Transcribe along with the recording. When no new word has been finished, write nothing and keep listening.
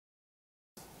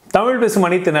தமிழ் பேசும்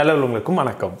அனைத்து நல்லவங்களுக்கும்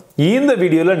வணக்கம். இந்த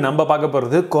வீடியோல நம்ம பார்க்க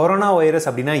போறது கொரோனா வைரஸ்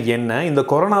அப்படினா என்ன, இந்த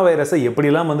கொரோனா வைரஸை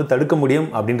எப்படிலாம் வந்து தடுக்க முடியும்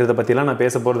அப்படின்றத பத்திலாம் நான்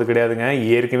பேச போறது கிடையாதுங்க.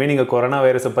 ஏற்கனவே நீங்க கொரோனா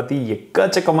வைரஸை பத்தி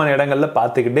எக்கச்சக்கமான இடங்கள்ல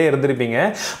பார்த்துக்கிட்டே இருந்திருப்பீங்க.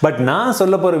 பட் நான்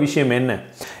சொல்ல போற விஷயம் என்ன,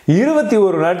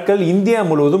 21 நாட்கள் இந்தியா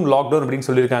முழுவதும் லாக்டவுன் அப்படின்னு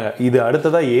சொல்லியிருக்காங்க. இது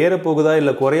அடுத்ததா ஏற போகுதா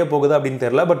இல்ல குறைய போகுதா அப்படின்னு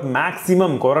தெரியல. பட்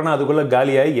மேக்ஸிமம் கொரோனா அதுக்குள்ள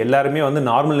காலியாகி எல்லாருமே வந்து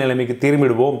நார்மல் நிலைமைக்கு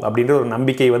திரும்பிடுவோம் அப்படின்ற ஒரு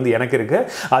நம்பிக்கை வந்து எனக்கு இருக்கு.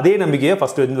 அதே நம்பிக்கையை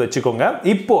ஃபர்ஸ்ட் வந்து வச்சுக்கோங்க.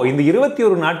 இப்போ இந்த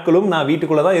 21 நாட்களும் நான்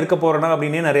வீட்டுக்குள்ள தான் இருக்க போறேனா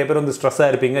அப்படினே நிறைய பேர் வந்து ஸ்ட்ரெஸ்ஸா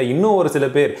இருப்பீங்க. இன்னும் ஒரு சில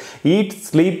பேர் ஈட்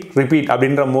ஸ்லீப் ரிப்பீட்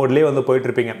அப்படின்ற மோட்லயே வந்து போயிட்டு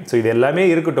இருப்பீங்க. சோ இது எல்லாமே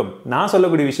இருக்கட்டும். நான்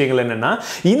சொல்லக்கூடிய விஷயங்கள் என்னன்னா,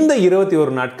 இந்த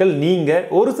 21 நாட்கள் நீங்க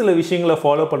ஒரு சில விஷயங்களை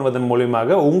ஃபாலோ பண்ணுவதன்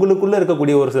மூலமாக உங்களுக்குள்ள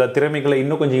இருக்கக்கூடிய ஒரு சில திறமைகளை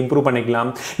இன்னும் கொஞ்சம் இம்ப்ரூவ் பண்ணிக்கலாம்.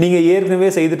 நீங்க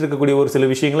ஏற்கனவே செய்துட்டு இருக்கக்கூடிய ஒரு சில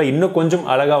விஷயங்களை இன்னும் கொஞ்சம்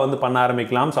அழகா வந்து பண்ண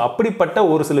ஆரம்பிக்கலாம். சோ அப்படிப்பட்ட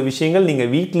ஒரு சில விஷயங்கள் நீங்க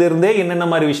வீட்ல இருந்தே என்னென்ன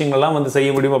மாதிரி விஷயங்கள்லாம் வந்து செய்ய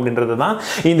முடியும் அப்படின்றது தான்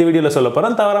இந்த வீடியோல சொல்ல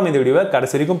போறேன். தவறாம இந்த வீடியோவை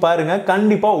கடைசி வரைக்கும் பாருங்க.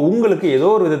 கண்டிப்பா உங்களுக்கு ஏதோ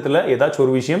ஒரு விதத்துல ஏதாச்சும்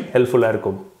ஒரு விஷயம் ஹெல்ப்ஃபுல்லா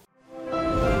இருக்கும்.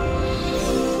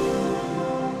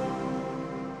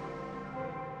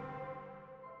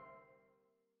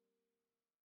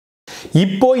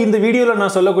 இப்போ இந்த வீடியோல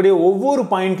நான் சொல்லக்கூடிய ஒவ்வொரு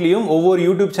பாயிண்ட்லயும் ஒவ்வொரு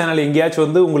யூடியூப் சேனல் எங்கேயாச்சும்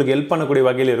வந்து உங்களுக்கு ஹெல்ப் பண்ணக்கூடிய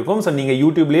வகையில் இருக்கும். ஸோ நீங்க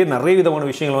யூடியூப்லேயே நிறைய விதமான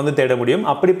விஷயங்கள் வந்து தேட முடியும்.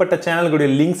 அப்படிப்பட்ட சேனலுடைய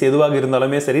லிங்க்ஸ் எதுவாக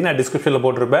இருந்தாலுமே சரி நான் டிஸ்கிரிப்ஷன்ல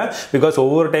போட்டிருப்பேன். பிகாஸ்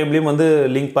ஒவ்வொரு டைம்லயும் வந்து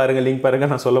லிங்க் பாருங்க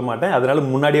நான் சொல்ல மாட்டேன். அதனால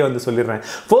முன்னாடியே வந்து சொல்லிடுறேன்.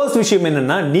 ஃபர்ஸ்ட் விஷயம்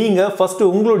என்னன்னா, நீங்க ஃபர்ஸ்ட்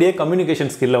உங்களுடைய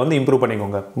கம்யூனிகேஷன் ஸ்கில்லை வந்து இம்ப்ரூவ்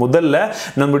பண்ணிக்கோங்க. முதல்ல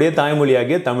நம்மளுடைய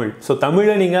தாய்மொழியாகிய தமிழ். ஸோ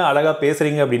தமிழை நீங்க அழகா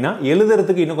பேசுறீங்க அப்படின்னா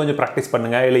எழுதுறதுக்கு இன்னும் கொஞ்சம் ப்ராக்டிஸ்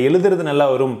பண்ணுங்க. இல்லை எழுதுறது நல்லா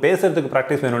வரும், பேசுறதுக்கு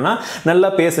ப்ராக்டிஸ் வேணும்னா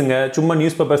நல்லா பேசுங்க. சும்மா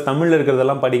நியூஸ் பேப்பர்ஸ் தமிழ்ல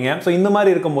இருக்கிறதெல்லாம் படிங்க. ஸோ இந்த மாதிரி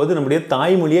இருக்கும்போது நம்முடைய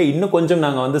தாய்மொழியை இன்னும் கொஞ்சம்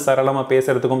நாங்கள் வந்து சரளமாக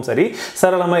பேசுறதுக்கும் சரி,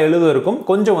 சரளமாக எழுதுவதற்கும்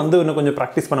கொஞ்சம் வந்து இன்னும் கொஞ்சம்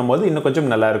ப்ராக்டிஸ் பண்ணும்போது இன்னும் கொஞ்சம்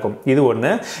நல்லா இருக்கும். இது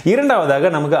ஒன்று. இரண்டாவதாக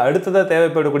நமக்கு அடுத்ததாக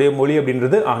தேவைப்படக்கூடிய மொழி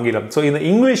அப்படின்றது ஆங்கிலம். ஸோ இந்த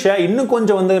இங்கிலீஷை இன்னும்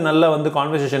கொஞ்சம் வந்து நல்லா வந்து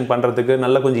கான்வர்சேஷன் பண்ணுறதுக்கு,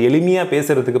 நல்லா கொஞ்சம் எளிமையாக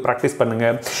பேசுறதுக்கு ப்ராக்டிஸ் பண்ணுங்க.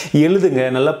 எழுதுங்க,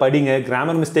 நல்லா படிங்க.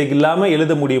 கிராமர் மிஸ்டேக் இல்லாமல்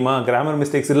எழுத முடியுமா, கிராமர்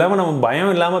மிஸ்டேக்ஸ் இல்லாமல் நம்ம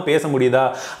பயம் இல்லாமல் பேச முடியுதா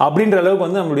அப்படின்ற அளவுக்கு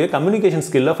வந்து நம்மளுடைய கம்யூனிகேஷன்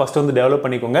ஸ்கில்லை ஃபர்ஸ்ட் வந்து டெவலப்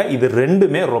பண்ணிக்கோங்க. இது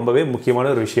ரெண்டுமே ரொம்பவே முக்கியமான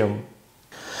ஒரு விஷயம்.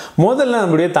 முதல்ல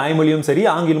நம்மளுடைய தாய்மொழியும் சரி,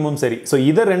 ஆங்கிலமும் சரி. ஸோ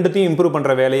இதை ரெண்டுத்தையும் இம்ப்ரூவ்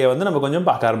பண்ணுற வேலையை வந்து நம்ம கொஞ்சம்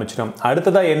பார்க்க ஆரம்பிச்சிட்டோம்.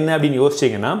 அடுத்ததாக என்ன அப்படின்னு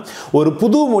யோசிச்சிங்கன்னா, ஒரு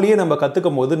புது மொழியை நம்ம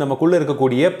கற்றுக்கும் போது நமக்குள்ளே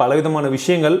இருக்கக்கூடிய பலவிதமான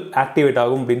விஷயங்கள் ஆக்டிவேட்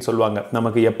ஆகும் அப்படின்னு சொல்லுவாங்க.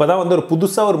 நமக்கு எப்போ தான் வந்து ஒரு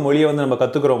புதுசாக ஒரு மொழியை வந்து நம்ம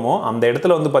கற்றுக்குறோமோ அந்த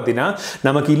இடத்துல வந்து பார்த்தீங்கன்னா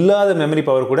நமக்கு இல்லாத மெமரி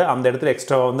பவர் கூட அந்த இடத்துல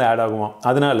எக்ஸ்ட்ராவாக வந்து ஆட் ஆகுமா.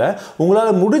 அதனால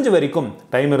உங்களால் முடிஞ்ச வரைக்கும்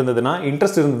டைம் இருந்ததுன்னா,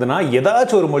 இன்ட்ரெஸ்ட் இருந்ததுன்னா,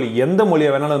 ஏதாச்சும் ஒரு மொழி, எந்த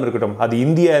மொழியாக வேணாலும் இருக்கட்டும், அது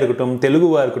இந்தியா இருக்கட்டும்,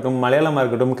 தெலுங்குவா இருக்கட்டும், மலையாளமாக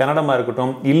இருக்கட்டும், கன்னடமாக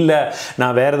இருக்கட்டும், இல்லை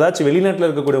நான் வேற ஏதாச்சும் வெளிநாட்டில்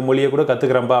இருக்கக்கூடிய மொழியை கூட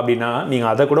கத்துக்கிறப்பா அப்படின்னா நீங்க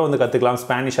அதை கூட வந்து கத்துக்கலாம்.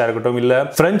 ஸ்பானிஷா இருக்கட்டும், இல்ல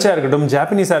பிரெஞ்சா இருக்கட்டும்,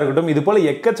 ஜாப்பனீஸா இருக்கட்டும், இது போல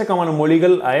எக்கச்சக்கமான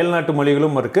மொழிகள், அயல்நாட்டு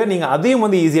மொழிகளும் இருக்கு. நீங்க அதையும்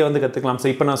வந்து ஈஸியா வந்து கத்துக்கலாம். ஸோ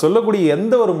இப்போ நான் சொல்லக்கூடிய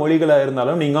எந்த ஒரு மொழிகளா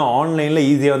இருந்தாலும் நீங்க ஆன்லைன்ல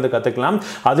ஈஸியா வந்து கத்துக்கலாம்.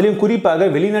 அதுலயும் குறிப்பாக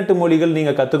வெளிநாட்டு மொழிகள்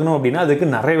நீங்க கத்துக்கணும் அப்படின்னா அதுக்கு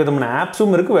நிறைய விதமான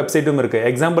ஆப்ஸும் இருக்கு, வெப்சைட்டும் இருக்கு.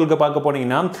 எக்ஸாம்பிளுக்கு பார்க்க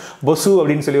போனீங்கன்னா பொசு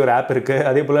அப்படின்னு சொல்லி ஒரு ஆப் இருக்கு.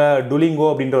 அதே போல டுலிங்கோ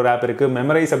அப்படின்ற ஒரு ஆப் இருக்கு,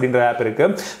 மெமரைஸ் அப்படின்ற ஆப் இருக்கு.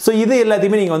 ஸோ இது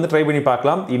எல்லாத்தையுமே நீங்க வந்து ட்ரை பண்ணி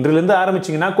பார்க்கலாம். இன்றிலிருந்து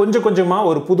ஆரம்பிச்சீங்கன்னா கொஞ்சம் கொஞ்சமா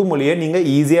ஒரு புது மொழியை நீங்க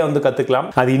ஈஸியா வந்து கத்துக்கலாம்.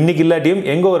 அது இன்னைக்கு இல்லாட்டியும்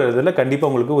எங்க ஒரு இடத்துல கண்டிப்பா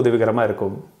உங்களுக்கு உதவிகரமா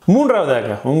இருக்கும்.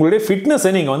 மூன்றாவதாக உங்களுடைய ஃபிட்னஸை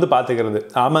நீங்க வந்து பாத்துக்கிறது.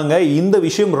 ஆமாங்க, இந்த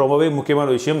விஷயம் ரொம்பவே முக்கியமான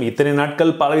விஷயம். இத்தனை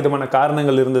நாட்கள் பலவிதமான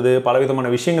காரணங்கள் இருந்தது, பலவிதமான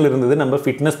விஷயங்கள் இருந்தது நம்ம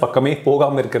ஃபிட்னஸ் பக்கமே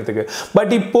போகாம இருக்கிறதுக்கு.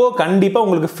 பட் இப்போ கண்டிப்பா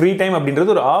உங்களுக்கு ஃப்ரீ டைம்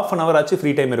அப்படின்றது ஒரு ½ an hour ஆச்சு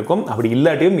ஃப்ரீ டைம் இருக்கும். அப்படி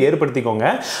இல்லாட்டியும் ஏற்படுத்திக்கோங்க.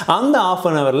 அந்த ½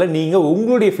 an hourல நீங்க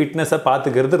உங்களுடைய ஃபிட்னஸை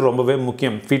பாத்துக்கிறது ரொம்பவே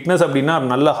முக்கியம். ஃபிட்னஸ் அப்படின்னா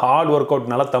நல்ல ஹார்ட் ஒர்க்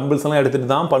அவுட், நல்ல தம்பிள்ஸ் எல்லாம் எடுத்துட்டு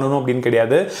தான் பண்ணணும் அப்படின்னு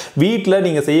கிடையாது. வீட்டில்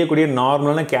நீங்க செய்யக்கூடிய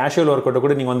நார்மலான கேஷுவல் ஒர்க் அவுட்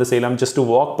கூட நீங்க வந்து செய்யலாம். ஜஸ்ட்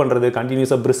வாக் பண்றது,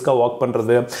 கண்டினியூஸா பிரிஸ்கா வாக்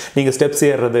பண்றது, நீங்க ஸ்டெப்ஸ்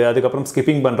ஏறுறது, அதுக்கப்புறம்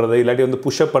ஸ்கிப்பிங் பண்றது, இல்லாட்டி வந்து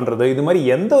புஷ் அப் பண்றது, இது மாதிரி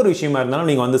எந்த ஒரு விஷயமா இருந்தாலும்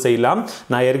நீங்க வந்து செய்யலாம்.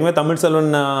 நான் ஏற்கனவே தமிழ்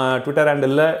செல்வன் ட்விட்டர்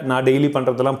ஹேண்டில் நான் டெய்லி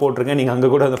பண்றதெல்லாம் போட்டிருக்கேன். நீங்க அங்க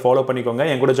கூட அதை ஃபாலோ பண்ணிக்கோங்க,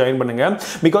 என் கூட ஜாயின் பண்ணுங்க.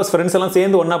 பிகாஸ் ஃப்ரெண்ட்ஸ் எல்லாம்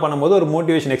சேர்ந்து ஒன்னா பண்ணும்போது ஒரு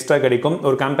மோட்டிவேஷன் எக்ஸ்ட்ரா கிடைக்கும்.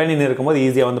 ஒரு கம்பெனியன் இருக்கும்போது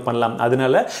ஈஸியா வந்து பண்ணலாம்.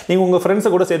 அதனால நீங்க உங்க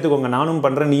ஃப்ரெண்ட்ஸை கூட சேர்த்துக்கோங்க. நானும்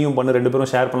பண்றேன், நீயும் பண்ணு, ரெண்டு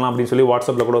பேரும் ஷேர் பண்ணலாம் அப்படின்னு சொல்லி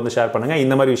வாட்ஸ்அப்ல கூட வந்து ஷேர் பண்ணுங்க.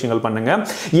 இந்த மாதிரி விஷயங்கள் பண்ணுங்க.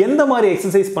 எந்த மாதிரி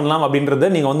எக்ஸசைஸ் பண்ணலாம் அப்படின்றத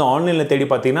நீங்க வந்து ஆன்லைன்ல தேடி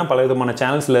பார்த்தீங்கன்னா பல விதமான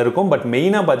சேனல்ஸ்ல இருக்கும். பட்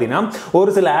மெயினா பார்த்தீங்கன்னா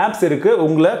ஒரு சில ஆப்ஸ் இருக்கு.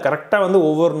 உங்களை கரெக்டா வந்து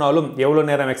ஒவ்வொரு நாளும் எவ்வளவு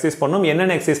நேரம் எக்ஸசைஸ் பண்ணணும்,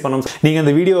 என்னென்ன எக்ஸசைஸ் பண்ணணும், நீங்க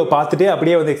அந்த வீடியோவை பார்த்துட்டு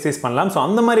அப்படியே வந்து எக்ஸசைஸ் பண்ணலாம். ஸோ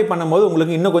அந்த மாதிரி பண்ணும்போது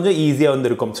உங்களுக்கு இன்னும் கொஞ்சம் ஈஸியா வந்து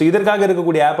இருக்கும். ஸோ இதற்காக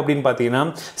இருக்கக்கூடிய ஆப் அப்படின்னு பார்த்தீங்கன்னா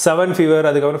 7 Fever,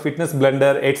 அதுக்கப்புறம் ஃபிட்னஸ்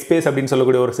பிளண்டர், ஹெட்ஸ்பேஸ் அப்படின்னு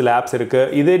சொல்லக்கூடிய ஒரு சில ஆப்ஸ் இருக்கு.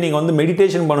 இதே நீங்க வந்து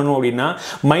மெடிடேஷன் பண்ணணும் அப்படின்னா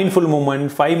மைண்ட்ஃபுல் மூவ்மெண்ட்,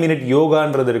 5 minute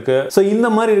யோகான்றது இருக்கு. ஸோ இந்த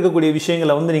மாதிரி இருக்கக்கூடிய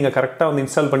விஷயங்களை வந்து நீங்க கரெக்டா வந்து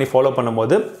இன்ஸ்டால் பண்ணி ஃபாலோ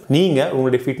பண்ணும்போது நீங்க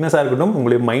உங்களுடைய ஃபிட்னஸா இருக்கட்டும்,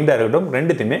 உங்களுடைய மைண்டா இருக்கட்டும்,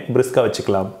 ரெண்டுத்தையுமே பிரிஸ்கா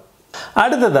வச்சுக்கலாம்.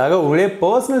 அடுத்ததாக உங்களுடைய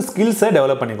பர்சனல் ஸ்கில்ஸை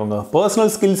டெவலப் பண்ணிக்கோங்க.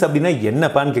 பர்சனல் ஸ்கில்ஸ் அப்படின்னா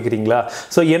என்னப்பான்னு கேட்குறீங்களா?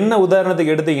 ஸோ என்ன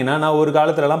உதாரணத்துக்கு எடுத்தீங்கன்னா, நான் ஒரு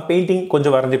காலத்துலலாம் பெயிண்டிங்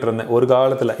கொஞ்சம் வரைஞ்சிட்டு இருந்தேன். ஒரு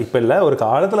காலத்தில், இப்போ இல்லை, ஒரு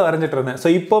காலத்தில் வரைஞ்சிட்டு இருந்தேன். ஸோ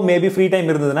இப்போ மேபி ஃப்ரீ டைம்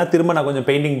இருந்ததுன்னா திரும்ப நான் கொஞ்சம்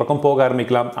பெயிண்டிங் பக்கம் போக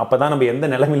ஆரம்பிக்கலாம். அப்போ தான் நம்ம எந்த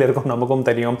நிலைமையில் இருக்கோம் நமக்கும்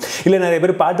தெரியும். இல்லை நிறைய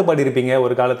பேர் பாட்டு பாடிருப்பீங்க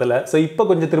ஒரு காலத்தில். ஸோ இப்போ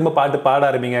கொஞ்சம் திரும்ப பாட்டு பாட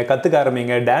ஆரம்பிங்க, கற்றுக்க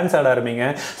ஆரம்பிங்க, டான்ஸ் ஆட ஆரம்பிங்க.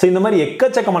 ஸோ இந்த மாதிரி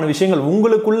எக்கச்சக்கமான விஷயங்கள்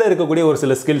உங்களுக்குள்ளே இருக்கக்கூடிய ஒரு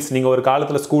சில ஸ்கில்ஸ். நீங்கள் ஒரு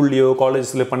காலத்தில் ஸ்கூல்லையோ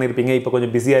காலேஜஸில் பண்ணியிருப்பீங்க, இப்போ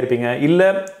கொஞ்சம் பிஸியாக இருப்பீங்க, இல்லை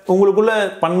உங்களுக்குள்ள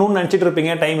பண்ணணும்னு நினச்சிட்டு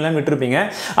இருப்பீங்க, டைம்லாம் விட்டுருப்பீங்க.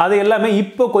 அது எல்லாமே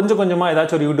இப்போ கொஞ்சம் கொஞ்சமாக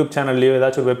ஏதாச்சும் ஒரு யூடியூப் சேனல்லையோ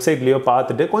ஏதாச்சும் ஒரு வெப்சைட்லையோ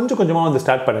பார்த்துட்டு கொஞ்சம் கொஞ்சமாக வந்து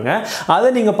ஸ்டார்ட் பண்ணுங்கள். அதை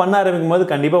நீங்கள் பண்ண ஆரம்பிக்கும் போது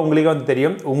கண்டிப்பாக உங்களுக்கே வந்து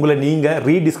தெரியும், உங்களை நீங்கள்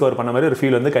ரீடிஸ்கவர் பண்ண மாதிரி ஒரு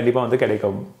ஃபீல் வந்து கண்டிப்பாக வந்து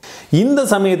கிடைக்கும். இந்த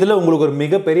சமயத்தில் உங்களுக்கு ஒரு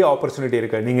மிகப்பெரிய ஆப்பர்ச்சுனிட்டி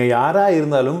இருக்குது. நீங்கள் யாராக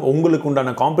இருந்தாலும் உங்களுக்கு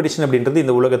உண்டான காம்படிஷன் அப்படின்றது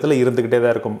இந்த உலகத்தில் இருந்துக்கிட்டே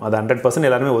தான் இருக்கும். அது 100%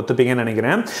 எல்லாருமே ஒத்துப்பீங்கன்னு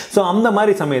நினைக்கிறேன். ஸோ அந்த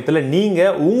மாதிரி சமயத்தில்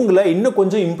நீங்கள் உங்களை இன்னும்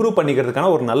கொஞ்சம் இம்ப்ரூவ்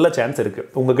பண்ணிக்கிறதுக்கான ஒரு நல்ல சான்ஸ் இருக்குது.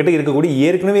 உங்ககிட்ட இருக்கக்கூடிய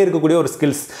ஏற்கனவே இருக்கக்கூடிய ஒரு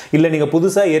ஸ்கில்ஸ், இல்லை நீங்கள்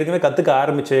புதுசாக ஏற்கனவே கற்றுக்க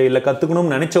ஆரம்பிச்சு இல்லை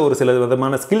கற்றுக்கணும்னு நினச்ச ஒரு சில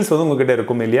விதமான ஸ்கில்ஸ் வந்து உங்ககிட்ட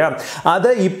இருக்கும் இல்லையா? அதை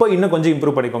இப்போ இன்னும் கொஞ்சம்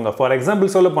இம்ப்ரூவ் பண்ணிக்கோங்க. ஃபார்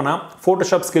எக்ஸாம்பிள் சொல்ல போனால்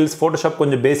ஃபோட்டோஷாப் ஸ்கில்ஸ், ஃபோட்டோஷாப்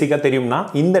கொஞ்சம் பேசிக்காக தெரியும்னா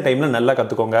இந்த டைமில் நல்லா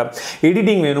கற்றுக்கோங்க.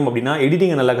 எடிட்டிங் வேணும் அப்படின்னா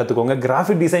எடிட்டிங்கை நல்லா கற்றுக்கோங்க.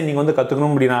 கிராஃபிக் டிசைன் நீங்கள் வந்து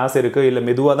கற்றுக்கணும் அப்படின்னு ஆசை இருக்குது, இல்லை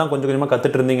மெதுவாக தான் கொஞ்சம் கொஞ்சமாக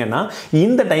கற்றுட்டு இருந்தீங்கன்னா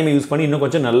இந்த டைமை யூஸ் பண்ணி இன்னும்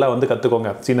கொஞ்சம் நல்லா வந்து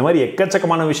கற்றுக்கோங்க. இந்த மாதிரி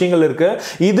எக்கச்சக்கமான விஷயங்கள் இருக்குது.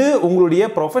 இது உங்களுடைய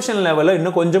ப்ரொஃபஷனல் லெவலில்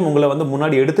இன்னும் கொஞ்சம் உங்களை வந்து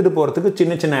முன்னாடி எடுத்துகிட்டு போகிறதுக்கு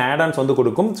சின்ன சின்ன ஆட்-ஆன்ஸ் வந்து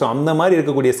கொடுக்கும். ஸோ அந்த மாதிரி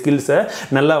இருக்கக்கூடிய ஸ்கில்ஸை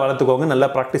நல்லா வளர்த்துக்கோங்க, நல்லா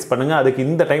ப்ராக்டிஸ் பண்ணுங்க. அதுக்கு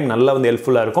இந்த டைம் நல்லா வந்து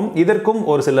ஹெல்ப்ஃபுல்லாக இருக்கும். இதற்கும்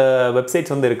ஒரு சில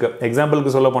வெப்சைட்ஸ் வந்து இருக்கு.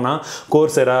 எக்ஸாம்பிளுக்கு சொல்ல போனால்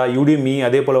Coursera, Udemy,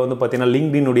 அதே போல வந்து பார்த்தீங்கன்னா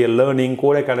LinkedIn உடைய learning,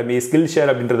 code academy, skill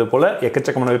share அப்படின்றது போல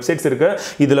எக்கச்சக்கமான வெப்சைட்ஸ் இருக்கு.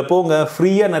 இதில் போங்க,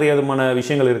 ஃப்ரீயாக நிறைய விதமான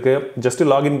விஷயங்கள் இருக்கு. ஜஸ்ட்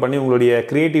லாகின் பண்ணி உங்களுடைய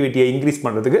கிரியேட்டிவிட்டியை இன்க்ரீஸ்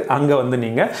பண்ணுறதுக்கு அங்கே வந்து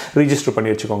நீங்கள் ரிஜிஸ்டர்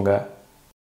பண்ணி வச்சுக்கோங்க.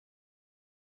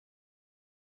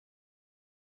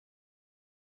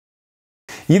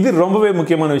 இது ரொம்பவே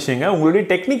முக்கியமான விஷயங்க. உங்களுடைய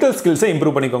டெக்னிக்கல் ஸ்கில்ஸை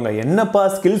இம்ப்ரூவ் பண்ணிக்கோங்க. என்னப்பா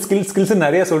ஸ்கில்ஸ்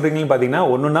நிறைய சொல்றீங்கன்னு பார்த்தீங்கன்னா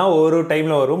ஒன்றுனா ஒரு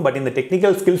டைமில் வரும். பட் இந்த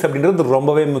டெக்னிக்கல் ஸ்கில்ஸ் அப்படின்றது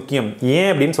ரொம்பவே முக்கியம். ஏன்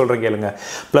அப்படின்னு சொல்கிறேன் கேளுங்க.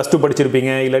 +2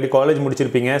 படிச்சிருப்பீங்க, இல்லாட்டி காலேஜ்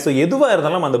முடிச்சிருப்பீங்க. ஸோ எதுவாக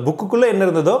இருந்தாலும் அந்த புக்குக்குள்ளே என்ன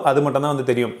இருந்ததோ அது மட்டும் தான் வந்து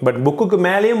தெரியும். பட் புக்குக்கு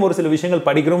மேலேயும் ஒரு சில விஷயங்கள்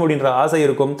படிக்கிறோம் அப்படின்ற ஆசை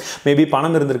இருக்கும். மேபி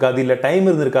பணம் இருந்திருக்காது, இல்லை டைம்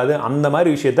இருந்திருக்காது. அந்த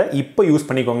மாதிரி விஷயத்தை இப்போ யூஸ்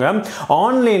பண்ணிக்கோங்க.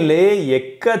 ஆன்லைன்லேயே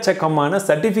எக்கச்சக்கமான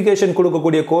சர்டிஃபிகேஷன்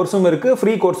கொடுக்கக்கூடிய கோர்ஸும் இருக்குது,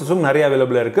 ஃப்ரீ கோர்ஸஸும் நிறைய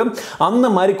அவைலபிளாக இருக்குது. அந்த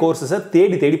மாதிரி கோர்சஸை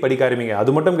தேடி படிக்க ஆரம்பிங்க.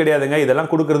 அது மட்டும் கிடையாதுங்க, இதெல்லாம்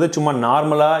கொடுக்கிறது சும்மா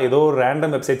நார்மலாக ஏதோ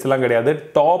ரேண்டம் வெப்சைட்ஸ் எல்லாம் கிடையாது.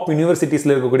 டாப்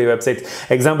யூனிவர்சிட்டிஸில் இருக்கக்கூடிய வெப்சைட்ஸ்.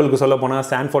 எக்ஸாம்பிளுக்கு சொல்ல போனால்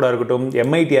ஸ்டான்ஃபோர்டாக இருக்கட்டும்,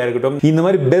 MIT-ஆக இருக்கட்டும், இந்த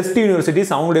மாதிரி பெஸ்ட்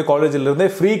யூனிவர்சிட்டிஸ் அவங்களுடைய காலேஜில் இருந்து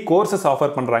ஃப்ரீ கோர்சஸ்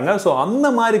ஆஃபர் பண்ணுறாங்க. ஸோ அந்த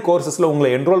மாதிரி கோர்சஸில்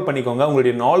உங்களை என்ரோல் பண்ணிக்கோங்க.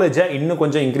 உங்களுடைய நாலேஜை இன்னும்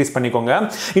கொஞ்சம் இன்க்ரீஸ் பண்ணிக்கோங்க.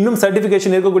 இன்னும்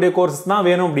சர்டிஃபிகேஷன் இருக்கக்கூடிய கோர்சஸ் தான்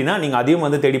வேணும் அப்படின்னா நீங்கள் அதையும்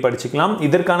வந்து தேடி படிச்சுக்கலாம்.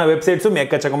 இதற்கான வெப்சைட்ஸும்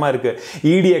எக்கச்சக்கமாக இருக்குது.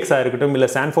 EDX-ஆக இருக்கட்டும், இல்லை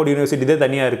ஸ்டான்ஃபோர்ட் யூனிவர்சிட்டி தான்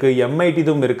தனியாக இருக்குது,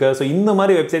 MIT-தும் இருக்குது. ஸோ இந்த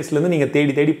மாதிரி வெப்சைட்ஸ்லேருந்து நீங்கள்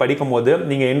தேடி படிக்கும் போது,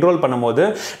 நீங்க என்ரோல் பண்ணும்போது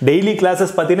டெய்லி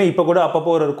கிளாसेस பார்த்தீங்கன்னா இப்போ கூட அப்பப்போ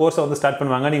ஒரு கோர்ஸை வந்து ஸ்டார்ட்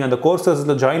பண்ணுவாங்க. நீங்க அந்த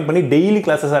கோர்சஸ்ல ஜாயின் பண்ணி டெய்லி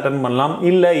கிளாसेस அட்டெண்ட் பண்ணலாம்.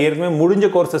 இல்ல ஏற்கனவே முடிஞ்ச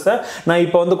கோர்சஸை நான்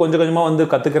இப்போ வந்து கொஞ்சம் கொஞ்சமா வந்து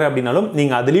கத்துக்கிறேன் அப்படினாலும்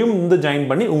நீங்க அதுலயும் வந்து ஜாயின்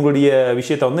பண்ணி உங்களுடைய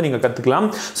விஷயத்தை வந்து நீங்க கத்துக்கலாம்.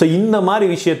 ஸோ இந்த மாதிரி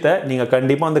விஷயத்தை நீங்க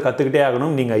கண்டிப்பா வந்து கத்துக்கிட்டே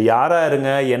ஆகணும். நீங்க யாரா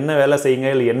இருங்க, என்ன வேலை செய்யுங்க,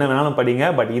 இல்லை என்ன வேணாலும்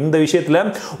படிங்க. பட் இந்த விஷயத்துல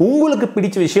உங்களுக்கு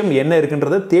பிடிச்ச விஷயம் என்ன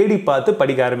இருக்குன்றதை தேடி பார்த்து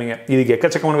படிக்க ஆரம்பிங்க. இதுக்கு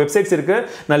எக்கச்சக்கமான வெப்சைட்ஸ் இருக்கு.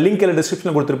 நான் லிங்க்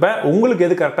டிஸ்கிரிப்ஷன்ல கொடுத்துருப்பேன். உங்களுக்கு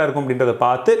எது கரெக்டா இருக்கும் அப்படின்றத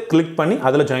பார்த்து கிளிக் பண்ணி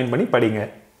அதில் ஜாயின் பண்ணி படிங்க.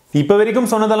 இப்போ வரைக்கும்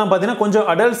சொன்னதெல்லாம் பார்த்தீங்கன்னா கொஞ்சம்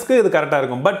அடல்ட்ஸ்க்கு இது கரெக்டாக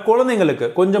இருக்கும். பட் குழந்தைங்களுக்கு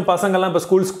கொஞ்சம் பசங்கள்லாம் இப்போ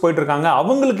ஸ்கூல்ஸ்க்கு போயிட்டு இருக்காங்க.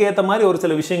 அவங்களுக்கு ஏற்ற மாதிரி ஒரு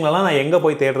சில விஷயங்கள்லாம் நான் எங்கே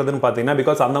போய் தேடுறதுன்னு பார்த்தீங்கன்னா,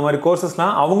 பிகாஸ் அந்த மாதிரி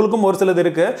கோர்சஸ்லாம் அவங்களுக்கும் ஒரு சிலது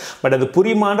இருக்கு. பட் அது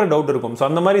புரியுமான்ற டவுட் இருக்கும். ஸோ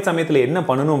அந்த மாதிரி சமயத்தில் என்ன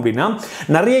பண்ணணும் அப்படின்னா,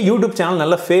 நிறைய யூடியூப் சேனல்,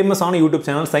 நல்ல ஃபேமஸான யூடியூப்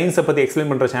சேனல், சயின்ஸை பற்றி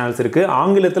எக்ஸ்பிளைன் பண்ணுற சேனல்ஸ் இருக்கு.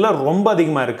 ஆங்கிலத்தில் ரொம்ப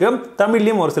அதிகமாக இருக்கு,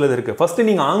 தமிழ்லையும் ஒரு சிலது இருக்கு. ஃபர்ஸ்ட்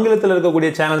நீங்கள் ஆங்கிலத்தில்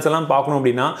இருக்கக்கூடிய சேனல்ஸ் எல்லாம் பார்க்கணும்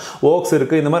அப்படின்னா ஓக்ஸ்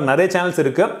இருக்கு, இந்த மாதிரி நிறைய சேனல்ஸ்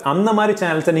இருக்கு. அந்த மாதிரி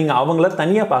சேனல்ஸை நீங்கள் அவங்கள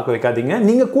தனியாக பார்க்க வைக்காதீங்க,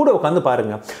 நீங்கள் கூட உட்காந்து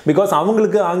பாருங்க. பிகாஸ்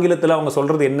அவங்களுக்கு ஆங்கிலத்தில் அவங்க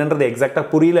சொல்றது என்னன்றது எக்ஸாக்டாக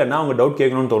புரியலன்னா அவங்க டவுட்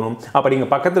கேட்கணும்னு தோணும். அப்போ நீங்கள்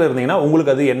பக்கத்தில் இருந்தீங்கன்னா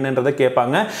உங்களுக்கு அது என்னன்றதை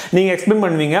கேட்பாங்க, நீங்கள் எக்ஸ்பிளைன்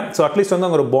பண்ணுவீங்க. ஸோ அட்லீஸ்ட் வந்து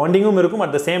அவங்க ஒரு பாண்டிங்கும் இருக்கும்.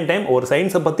 அட் த சேம் டைம் ஒரு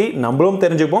சயின்ஸை பற்றி நம்மளும்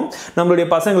தெரிஞ்சுப்போம், நம்மளுடைய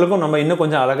பசங்களுக்கும் நம்ம இன்னும்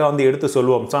கொஞ்சம் அழகாக வந்து எடுத்து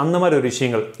சொல்லுவோம். ஸோ அந்த மாதிரி ஒரு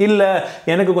விஷயங்கள். இல்லை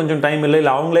எனக்கு கொஞ்சம் டைம் இல்லை,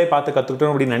 இல்லை அவங்களே பார்த்து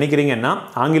கற்றுக்கிட்டோம் அப்படின்னு நினைக்கிறீங்கன்னா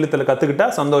ஆங்கிலத்தில் கற்றுக்கிட்டா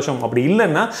சந்தோஷம். அப்படி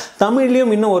இல்லைன்னா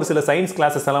தமிழ்லையும் இன்னும் ஒரு சில சயின்ஸ்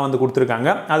கிளாஸஸ் எல்லாம் வந்து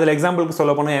கொடுத்துருக்காங்க. அதில் எக்ஸாம்பிளுக்கு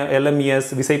சொல்ல போனால் LMES,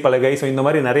 VisaiPalagai, ஸோ இந்த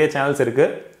மாதிரி நிறைய சேனல்ஸ் இருக்கு,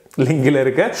 லிங்கில்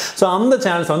இருக்கு. ஸோ அந்த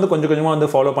சேனல்ஸ் வந்து கொஞ்சம் கொஞ்சமாக வந்து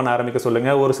ஃபாலோ பண்ண ஆரம்பிக்க சொல்லுங்க.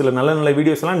 ஒரு சில நல்ல நல்ல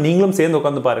வீடியோஸ்லாம் நீங்களும் சேர்ந்து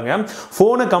உட்காந்து பாருங்க.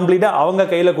 ஃபோனை கம்ப்ளீட்டாக அவங்க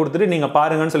கையில் கொடுத்துட்டு நீங்கள்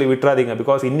பாருங்கன்னு சொல்லி விட்டுறாதீங்க.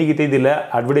 பிகாஸ் இன்னைக்கு தேதியில்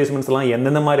அட்வர்டைஸ்மெண்ட்ஸ்லாம்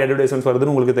எந்தெந்த மாதிரி அட்வர்டைஸ்மெண்ட்ஸ்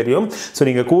வருதுன்னு உங்களுக்கு தெரியும். ஸோ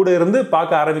நீங்கள் கூட இருந்து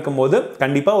பார்க்க ஆரம்பிக்கும் போது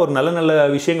கண்டிப்பாக ஒரு நல்ல நல்ல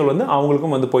விஷயங்கள் வந்து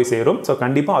அவங்களுக்கும் வந்து போய் சேரும். ஸோ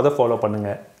கண்டிப்பாக அதை ஃபாலோ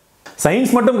பண்ணுங்க.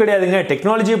 சயின்ஸ் மட்டும் கிடையாதுங்க,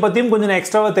 டெக்னாலஜியை பற்றியும் கொஞ்சம்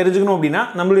எக்ஸ்ட்ராவாக தெரிஞ்சுக்கணும் அப்படின்னா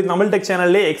நம்மளுடைய தமிழ் டெக்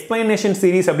சேனல்லே எக்ஸ்பிளனேஷன்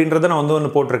சீரிஸ் அப்படின்றத நான்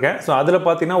ஒன்று போட்டிருக்கேன். ஸோ அதில்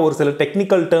பார்த்தீங்கன்னா ஒரு சில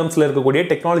டெக்னிக்கல் டேர்ம்ஸில் இருக்கக்கூடிய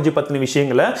டெக்னாலஜி பற்றின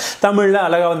விஷயங்களை தமிழில்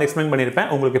அழகாக எக்ஸ்பிளைன்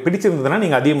பண்ணியிருப்பேன். உங்களுக்கு பிடிச்சிருந்ததுன்னா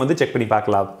நீங்கள் அதையும் செக் பண்ணி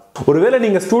பார்க்கலாம். ஒருவேளை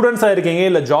நீங்கள் ஸ்டூடெண்ட்ஸாக இருக்கீங்க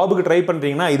இல்லை ஜாபுக்கு ட்ரை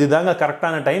பண்ணுறீங்கன்னா இதுதாங்க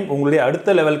கரெக்டான டைம் உங்களுடைய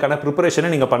அடுத்த லெவலுக்கான ப்ரிப்பரேஷனை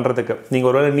நீங்கள் பண்ணுறதுக்கு. நீங்கள்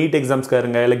ஒருவேளை நீட் எக்ஸாம்ஸ்க்காக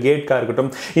இருங்க இல்லை கேட்காக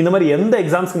இருக்கட்டும், இந்த மாதிரி எந்த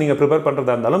எக்ஸாம்ஸ்க்கு நீங்கள் ப்ரிப்பேர்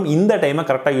பண்ணுறதா இருந்தாலும் இந்த டைமை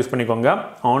கரெக்டாக யூஸ் பண்ணிக்கோங்க.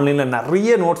 ஆன்லைனில்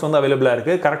நிறைய நோட்ஸ் அவைலபிளாக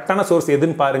இருக்குது. கரெக்டான சோர்ஸ்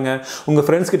எதுன்னு பாருங்க, உங்க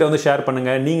ஃப்ரெண்ட்ஸ் கிட்ட ஷேர்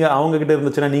பண்ணுங்க. நீங்க அவங்க கிட்ட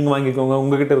இருந்துச்சுன்னா நீங்க வாங்கிக்கோங்க,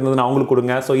 உங்ககிட்ட இருந்ததுன்னா அவங்களுக்கு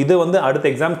கொடுங்க. ஸோ இது அடுத்த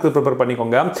எக்ஸாம்ஸ்க்கு ப்ரிப்பேர்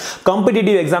பண்ணிக்கோங்க.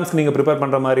 காம்படிட்டிவ் எக்ஸாம்ஸ்க்கு நீங்க ப்ரிப்பேர்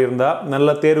பண்ற மாதிரி இருந்தா,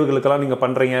 நல்ல தேர்வுகளுக்கெல்லாம் நீங்க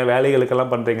பண்றீங்க,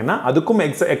 வேலைகளுக்கெல்லாம் பண்றீங்கன்னா அதுக்கும்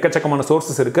எக்கச்சக்கமான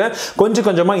சோர்சஸ் இருக்கு. கொஞ்சம்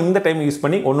கொஞ்சமா இந்த டைம் யூஸ்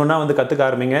பண்ணி ஒன்னொன்னா கத்துக்க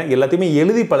ஆரம்பிங்க. எல்லாத்தையுமே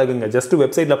எழுதி பழகுங்க. ஜஸ்ட்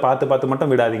வெப்சைட்ல பார்த்து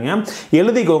மட்டும் விடாதீங்க,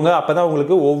 எழுதிக்கோங்க. அப்பதான்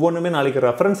உங்களுக்கு ஒவ்வொன்றுமே நாளைக்கு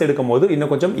ரெஃபரன்ஸ் எடுக்கும் போது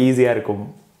இன்னும் கொஞ்சம் ஈஸியா இருக்கும்.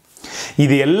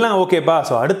 இது எல்லாம் ஓகேப்பா.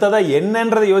 ஸோ அடுத்ததாக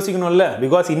என்னன்றதை யோசிக்கணும்ல.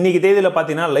 பிகாஸ் இன்னைக்கு தேதியில்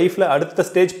பார்த்தீங்கன்னா லைஃப்பில் அடுத்த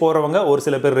ஸ்டேஜ் போகிறவங்க ஒரு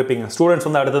சில பேர் இருப்பீங்க.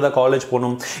 ஸ்டூடெண்ட்ஸ் அடுத்ததாக காலேஜ்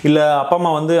போகணும், இல்லை அப்பா அம்மா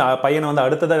பையனை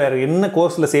அடுத்ததாக வேறு என்ன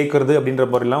கோர்ஸில் சேர்க்கறது அப்படின்ற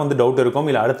மாதிரிலாம் டவுட் இருக்கும்.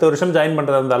 இல்லை அடுத்த வருஷம் ஜாயின்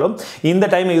பண்ணுறதா இருந்தாலும் இந்த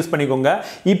டைமை யூஸ் பண்ணிக்கோங்க.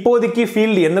 இப்போதைக்கு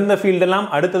ஃபீல்டு எந்தெந்த ஃபீல்டெல்லாம்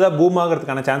அடுத்ததாக பூம்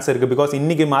ஆகிறதுக்கான சான்ஸ் இருக்குது. பிகாஸ்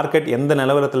இன்னைக்கு மார்க்கெட் எந்த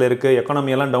நிலவரத்தில் இருக்குது,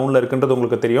 எக்கானமி எல்லாம் டவுனில் இருக்குன்றது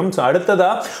உங்களுக்கு தெரியும். ஸோ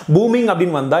அடுத்ததாக பூமிங்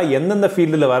அப்படின்னு வந்தால் எந்தெந்த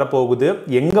ஃபீல்டில் வரப்போகுது,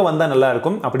 எங்கே வந்தால் நல்லா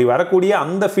இருக்கும், அப்படி வரக்கூடிய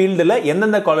அந்த ஃபீல்டில்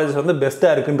எந்தெந்த காலேஜஸ்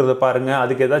பெஸ்ட்டாக இருக்குன்றத பாருங்க.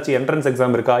 அதுக்கு ஏதாச்சும் என்ட்ரன்ஸ்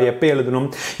எக்ஸாம் இருக்கா, எப்போ எழுதணும்,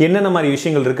 என்னென்ன மாதிரி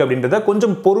விஷயங்கள் இருக்குது அப்படின்றத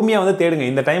கொஞ்சம் பொறுமையாக தேடுங்க.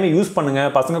 இந்த டைமை யூஸ் பண்ணுங்க.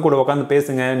 பசங்க கூட உட்காந்து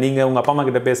பேசுங்க, நீங்கள் உங்கள் அப்பா அம்மா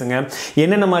கிட்ட பேசுங்க.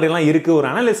 என்னென்ன மாதிரிலாம் இருக்குது ஒரு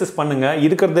அனாலிசிஸ் பண்ணுங்க.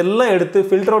 இருக்கிறதெல்லாம் எடுத்து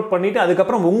ஃபில்டர் அவுட் பண்ணிட்டு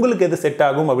அதுக்கப்புறம் உங்களுக்கு எது செட்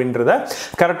ஆகும் அப்படின்றத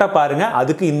கரெக்டாக பாருங்க.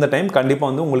 அதுக்கு இந்த டைம்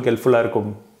கண்டிப்பாக உங்களுக்கு ஹெல்ப்ஃபுல்லாக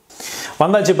இருக்கும்.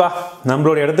 வந்தாச்சுப்பா,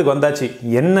 நம்மளோட இடத்துக்கு வந்தாச்சு.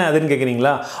 என்ன அதுன்னு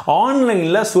கேட்குறீங்களா?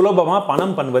 ஆன்லைனில் சுலபமாக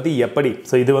பணம் பண்ணுவது எப்படி?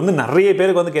 ஸோ இது நிறைய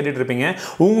பேருக்கு கேட்டுட்டு இருப்பீங்க.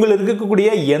 உங்களுக்கு இருக்கக்கூடிய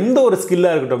எந்த ஒரு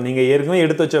ஸ்கில்லாக இருக்கட்டும், நீங்கள் ஏற்கனவே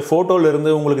எடுத்து வச்ச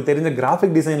ஃபோட்டோலேருந்து உங்களுக்கு தெரிஞ்ச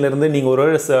கிராஃபிக் டிசைன்லேருந்து நீங்கள் ஒரு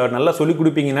நல்லா சொல்லிக்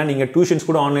கொடுப்பீங்கன்னா நீங்கள் டியூஷன்ஸ்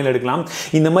கூட ஆன்லைனில் எடுக்கலாம்.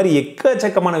 இந்த மாதிரி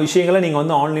எக்கச்சக்கமான விஷயங்களை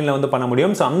நீங்கள் ஆன்லைனில் பண்ண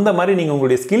முடியும். ஸோ அந்த மாதிரி நீங்கள்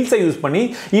உங்களுடைய ஸ்கில்ஸை யூஸ் பண்ணி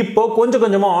இப்போ கொஞ்சம்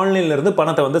கொஞ்சமாக ஆன்லைனில் இருந்து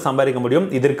பணத்தை சம்பாதிக்க முடியும்.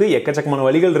 இதற்கு எக்கச்சக்கமான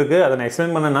வழிகள் இருக்குது. அதை நான்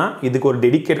எக்ஸ்பிளைன் பண்ணேன்னா இதுக்கு ஒரு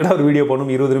டெடிக்கேட்டடாக ஒரு வீடியோ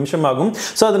போகணும், 20 நிமிஷம் ஆகும்.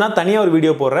 ஸோ அதை நான் தனியாக ஒரு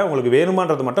வீடியோ போடுறேன். உங்களுக்கு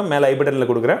வேணுமான்றது மட்டும் மேலே ஐ பட்டனில்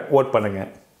கொடுக்குறேன், ஓட் பண்ணுங்க.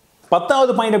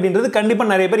 10வது பாயிண்ட் அப்படின்றது கண்டிப்பாக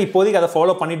நிறைய பேர் இப்போதைக்கு அதை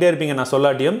ஃபாலோ பண்ணிட்டே இருப்பீங்க. நான்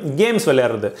சொல்லாட்டியும் கேம்ஸ்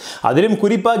விளையாடுறது, அதிலும்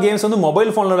குறிப்பாக கேம்ஸ் மொபைல்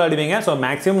ஃபோனில் விளையாடுவீங்க. ஸோ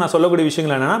மேக்ஸிமம் நான் சொல்லக்கூடிய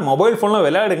விஷயங்கள் என்னன்னா, மொபைல் ஃபோனில்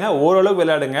விளையாடுங்க, ஓரளவுக்கு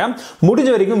விளையாடுங்க.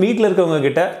 முடிஞ்ச வரைக்கும் வீட்டில் இருக்கவங்க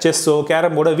கிட்ட செஸ்ஸோ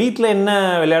கேரம் போர்டோ வீட்டில் என்ன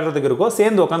விளையாடுறதுக்கு இருக்கோ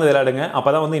சேர்ந்து உட்காந்து விளையாடுங்க.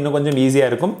 அப்போ தான் இன்னும் கொஞ்சம்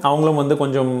ஈஸியாக இருக்கும். அவங்களும்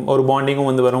கொஞ்சம் ஒரு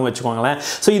பாண்டிங்கும் வரும் வச்சுக்கோங்களேன்.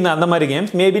 ஸோ அந்த மாதிரி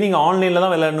கேம்ஸ் மேபி நீங்கள் ஆன்லைனில்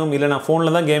தான் விளையாடணும், இல்லை நான்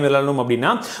ஃபோனில் தான் கேம் விளையாடணும்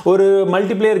அப்படின்னா ஒரு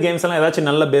மல்டிப்ளேயர் கேம்ஸ் எல்லாம் ஏதாச்சும்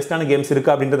நல்ல பெஸ்ட்டான கேம்ஸ்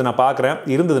இருக்குது அப்படின்றத நான் பார்க்குறேன்.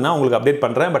 இருந்ததுன்னா உங்களுக்கு அப்டேட்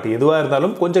பண்ணுறேன். பட் எதுவாக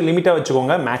இருந்தாலும் கொஞ்சம் லிமிட்டாக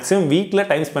வச்சுக்கோங்க. மேக்ஸிமம் வீட்டில்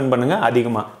டைம் ஸ்பெண்ட் பண்ணுங்க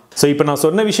அதிகமாக. ஸோ இப்போ நான்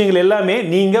சொன்ன விஷயங்கள் எல்லாமே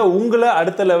நீங்கள் உங்களை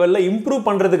அடுத்த லெவலில் இம்ப்ரூவ்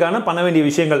பண்ணுறதுக்கான பண்ண வேண்டிய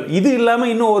விஷயங்கள். இது இல்லாமல்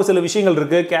இன்னும் ஒரு சில விஷயங்கள்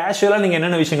இருக்குது. கேஷுவலாக நீங்கள்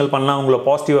என்னென்ன விஷயங்கள் பண்ணலாம் உங்களை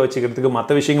பாசிட்டிவாக வச்சுக்கிறதுக்கு,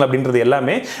 மற்ற விஷயங்கள் அப்படின்றது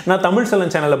எல்லாமே நான் தமிழ்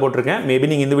செல்லன் சேனலில் போட்டிருக்கேன். மேபி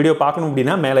நீங்கள் இந்த வீடியோ பார்க்கணும்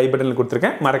அப்படின்னா மேலே ஐ பட்டனில்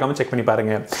கொடுத்துருக்கேன், மறக்காமல் செக் பண்ணி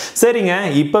பாருங்க. சரிங்க,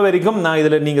 இப்போ வரைக்கும் நான்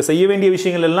இதில் நீங்கள் செய்ய வேண்டிய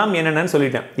விஷயங்கள் எல்லாம் என்னென்னு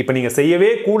சொல்லிட்டேன். இப்போ நீங்கள்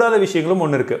செய்யவே கூடாத விஷயங்களும்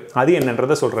ஒன்று இருக்குது. அது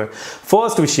என்னன்றதை சொல்கிறேன்.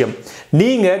 ஃபர்ஸ்ட் விஷயம்,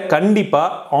 நீங்கள்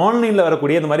கண்டிப்பாக ஆன்லைனில்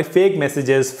வரக்கூடிய இந்த மாதிரி ஃபேக்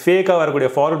மெசேஜஸ், ஃபேக்காக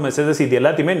வரக்கூடிய ஃபார்வர்ட் மெசேஜஸ் இது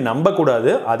எல்லாத்தையுமே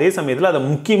நம்பக்கூடாது. அதே சமயத்தில் அதை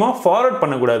முக்கியமாக ஃபார்வர்ட்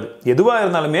பண்ணக்கூடாது. எதுவாக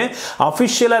இருந்தாலுமே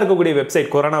அஃபிஷியலாக இருக்கக்கூடிய வெப்சைட்,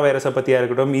 கொரோனா வைரஸை பற்றியாக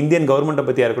இருக்கட்டும், இந்தியன் கவர்மெண்ட்டை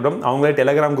பற்றியாக இருக்கட்டும், அவங்களே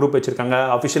டெலிகிராம் குரூப் வச்சிருக்காங்க,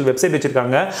 அஃபிஷியல் வெப்சைட்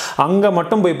வச்சிருக்காங்க, அங்கே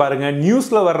மட்டும் போய் பாருங்க.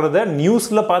 நியூஸில் வர்றதை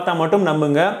நியூஸில் பார்த்தா மட்டும்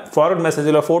நம்புங்க. ஃபார்வர்ட்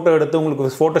மெசேஜில் ஃபோட்டோ எடுத்து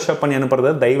உங்களுக்கு ஃபோட்டோஷாப் பண்ணி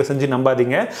அனுப்புறதை தயவு செஞ்சு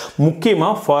நம்பாதீங்க.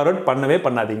 முக்கியமாக ஃபார்வர்ட் பண்ணவே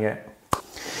பண்ணாதீங்க.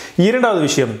 இரண்டாவது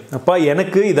விஷயம், அப்பா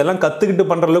எனக்கு இதெல்லாம் கற்றுக்கிட்டு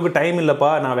பண்ணுற அளவுக்கு டைம் இல்லைப்பா,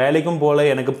 நான் வேலைக்கும் போகல,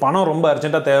 எனக்கு பணம் ரொம்ப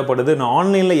அர்ஜென்ட்டாக தேவைப்படுது, நான்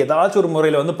ஆன்லைனில் ஏதாச்சும் ஒரு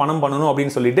முறையில் பணம் பண்ணணும்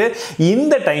அப்படின்னு சொல்லிட்டு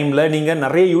இந்த டைமில் நீங்கள்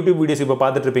நிறைய யூடியூப் வீடியோஸ் இப்போ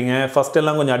பார்த்துட்டு இருப்பீங்க. ஃபர்ஸ்ட்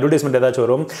எல்லாம் கொஞ்சம் அட்வர்டைஸ்மெண்ட் ஏதாச்சும்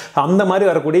வரும். அந்த மாதிரி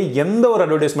வரக்கூடிய எந்த ஒரு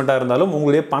அட்வர்டைஸ்மெண்ட்டாக இருந்தாலும்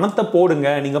உங்களுடைய பணத்தை போடுங்க,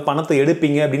 நீங்கள் பணத்தை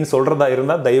எடுப்பீங்க அப்படின்னு சொல்கிறதா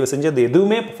இருந்தால் தயவு செஞ்சு அது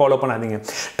எதுவுமே ஃபாலோ பண்ணாதீங்க.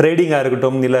 ட்ரேடிங்காக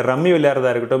இருக்கட்டும், இல்லை ரம்மி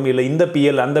விளையாடுறதா இருக்கட்டும், இல்லை இந்த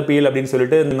பிஎல் அந்த பிஎல் அப்படின்னு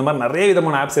சொல்லிட்டு இந்த மாதிரி நிறைய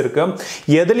விதமான ஆப்ஸ் இருக்குது.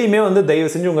 எதுலையுமே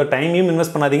தயவு செஞ்சு உங்கள் டைமையும்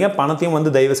இன்வெஸ்ட் பண்ணாதீங்க, பணத்தையும்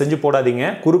தயவு செஞ்சு போடாதீங்க.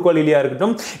 குறுக்கோளிலியா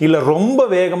இருக்கட்டும், இல்ல ரொம்ப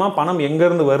வேகமா பணம் எங்க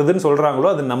இருந்து வருதுன்னு சொல்றாங்களோ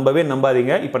அது நம்பவே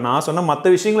நம்பாதீங்க. இப்போ நான் சொன்ன மற்ற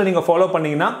விஷயங்களை நீங்க ஃபாலோ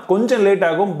பண்ணீங்கன்னா கொஞ்சம் லேட்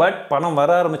ஆகும். பட் பணம் வர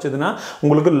ஆரம்பிச்சதுன்னா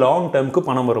உங்களுக்கு லாங் டேர்முக்கு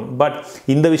பணம் வரும். பட்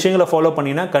இந்த விஷயங்களை ஃபாலோ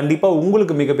பண்ணீங்கன்னா கண்டிப்பா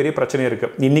உங்களுக்கு மிகப்பெரிய பிரச்சனை இருக்கு.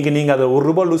 இன்னைக்கு நீங்க அதை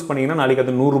 ₹1 லூஸ் பண்ணீங்கன்னா நாளைக்கு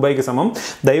அது ₹100 சமம்.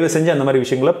 தயவு செஞ்சு அந்த மாதிரி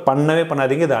விஷயங்களை பண்ணவே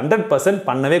பண்ணாதீங்க. இது 100%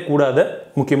 பண்ணவே கூடாத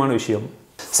முக்கியமான விஷயம்.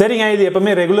 சரிங்க, இது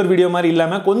எப்பவுமே ரெகுலர் வீடியோ மாதிரி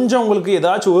இல்லாமல் கொஞ்சம் உங்களுக்கு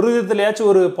ஏதாச்சும் ஒரு விதத்துலையாச்சும்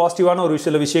ஒரு பாசிட்டிவான ஒரு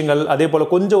சில விஷயங்கள், அதே போல்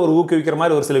கொஞ்சம் ஒரு ஊக்குவிக்கிற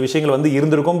மாதிரி ஒரு சில விஷயங்கள் வந்து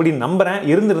இருந்திருக்கும் அப்படின்னு நம்புறேன்.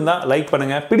 இருந்திருந்தா லைக்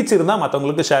பண்ணுங்க, பிடிச்சிருந்தா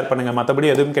மற்றவங்களுக்கு ஷேர் பண்ணுங்க. மற்றபடி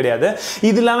எதுவும் கிடையாது.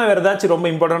 இது இல்லாமல் வேறு ஏதாச்சும் ரொம்ப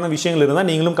இம்பார்ட்டன்டான விஷயங்கள் இருந்தால்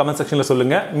நீங்களும் கமெண்ட் செக்ஷனில்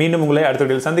சொல்லுங்க. மீண்டும் உங்களை அடுத்த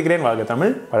வீடியோவில் சந்திக்கிறேன். வாழ்க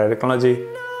தமிழ், பழைய டெக்னாலஜி.